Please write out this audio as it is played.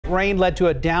rain led to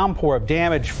a downpour of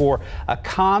damage for a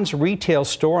Conn's retail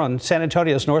store on San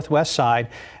Antonio's northwest side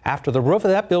after the roof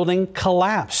of that building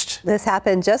collapsed. This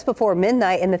happened just before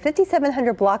midnight in the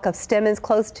 5700 block of Stemmons,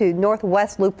 close to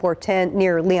Northwest Loop 410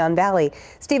 near Leon Valley.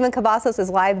 Stephen Cavazos is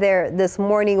live there this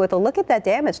morning with a look at that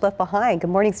damage left behind. Good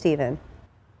morning, Stephen.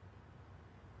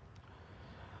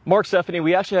 Mark, Stephanie,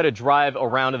 we actually had to drive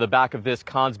around to the back of this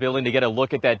Conn's building to get a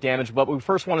look at that damage. But we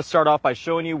first want to start off by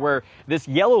showing you where this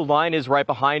yellow line is right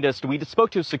behind us. We just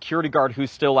spoke to a security guard who's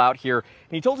still out here,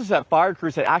 and he told us that fire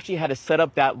crews had actually had to set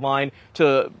up that line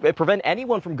to prevent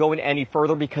anyone from going any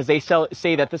further because they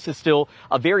say that this is still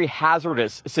a very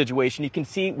hazardous situation. You can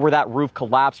see where that roof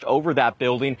collapsed over that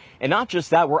building. And not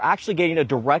just that, we're actually getting a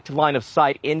direct line of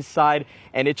sight inside,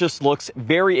 and it just looks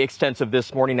very extensive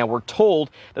this morning. Now, we're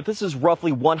told that this is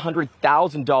roughly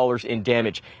 $100,000 in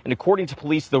damage. And according to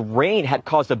police, the rain had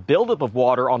caused a buildup of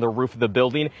water on the roof of the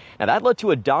building. Now, that led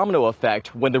to a domino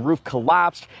effect. When the roof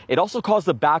collapsed, it also caused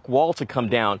the back wall to come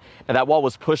down. Now, that wall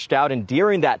was pushed out, and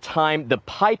during that time, the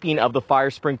piping of the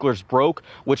fire sprinklers broke,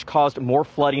 which caused more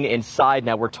flooding inside.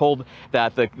 Now, we're told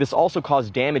that this also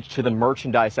caused damage to the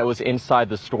merchandise that was inside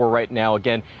the store right now.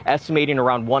 Again, estimating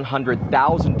around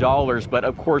 $100,000. But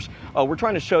of course, we're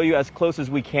trying to show you as close as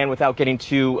we can without getting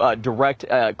too direct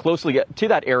closely to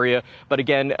that area. But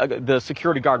again, the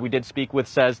security guard we did speak with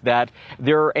says that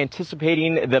they're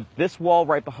anticipating that this wall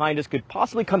right behind us could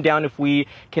possibly come down if we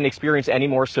can experience any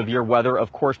more severe weather.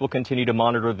 Of course, we'll continue to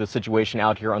monitor the situation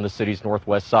out here on the city's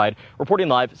northwest side. Reporting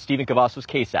live, Stephen Cavazos,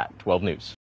 KSAT 12 News.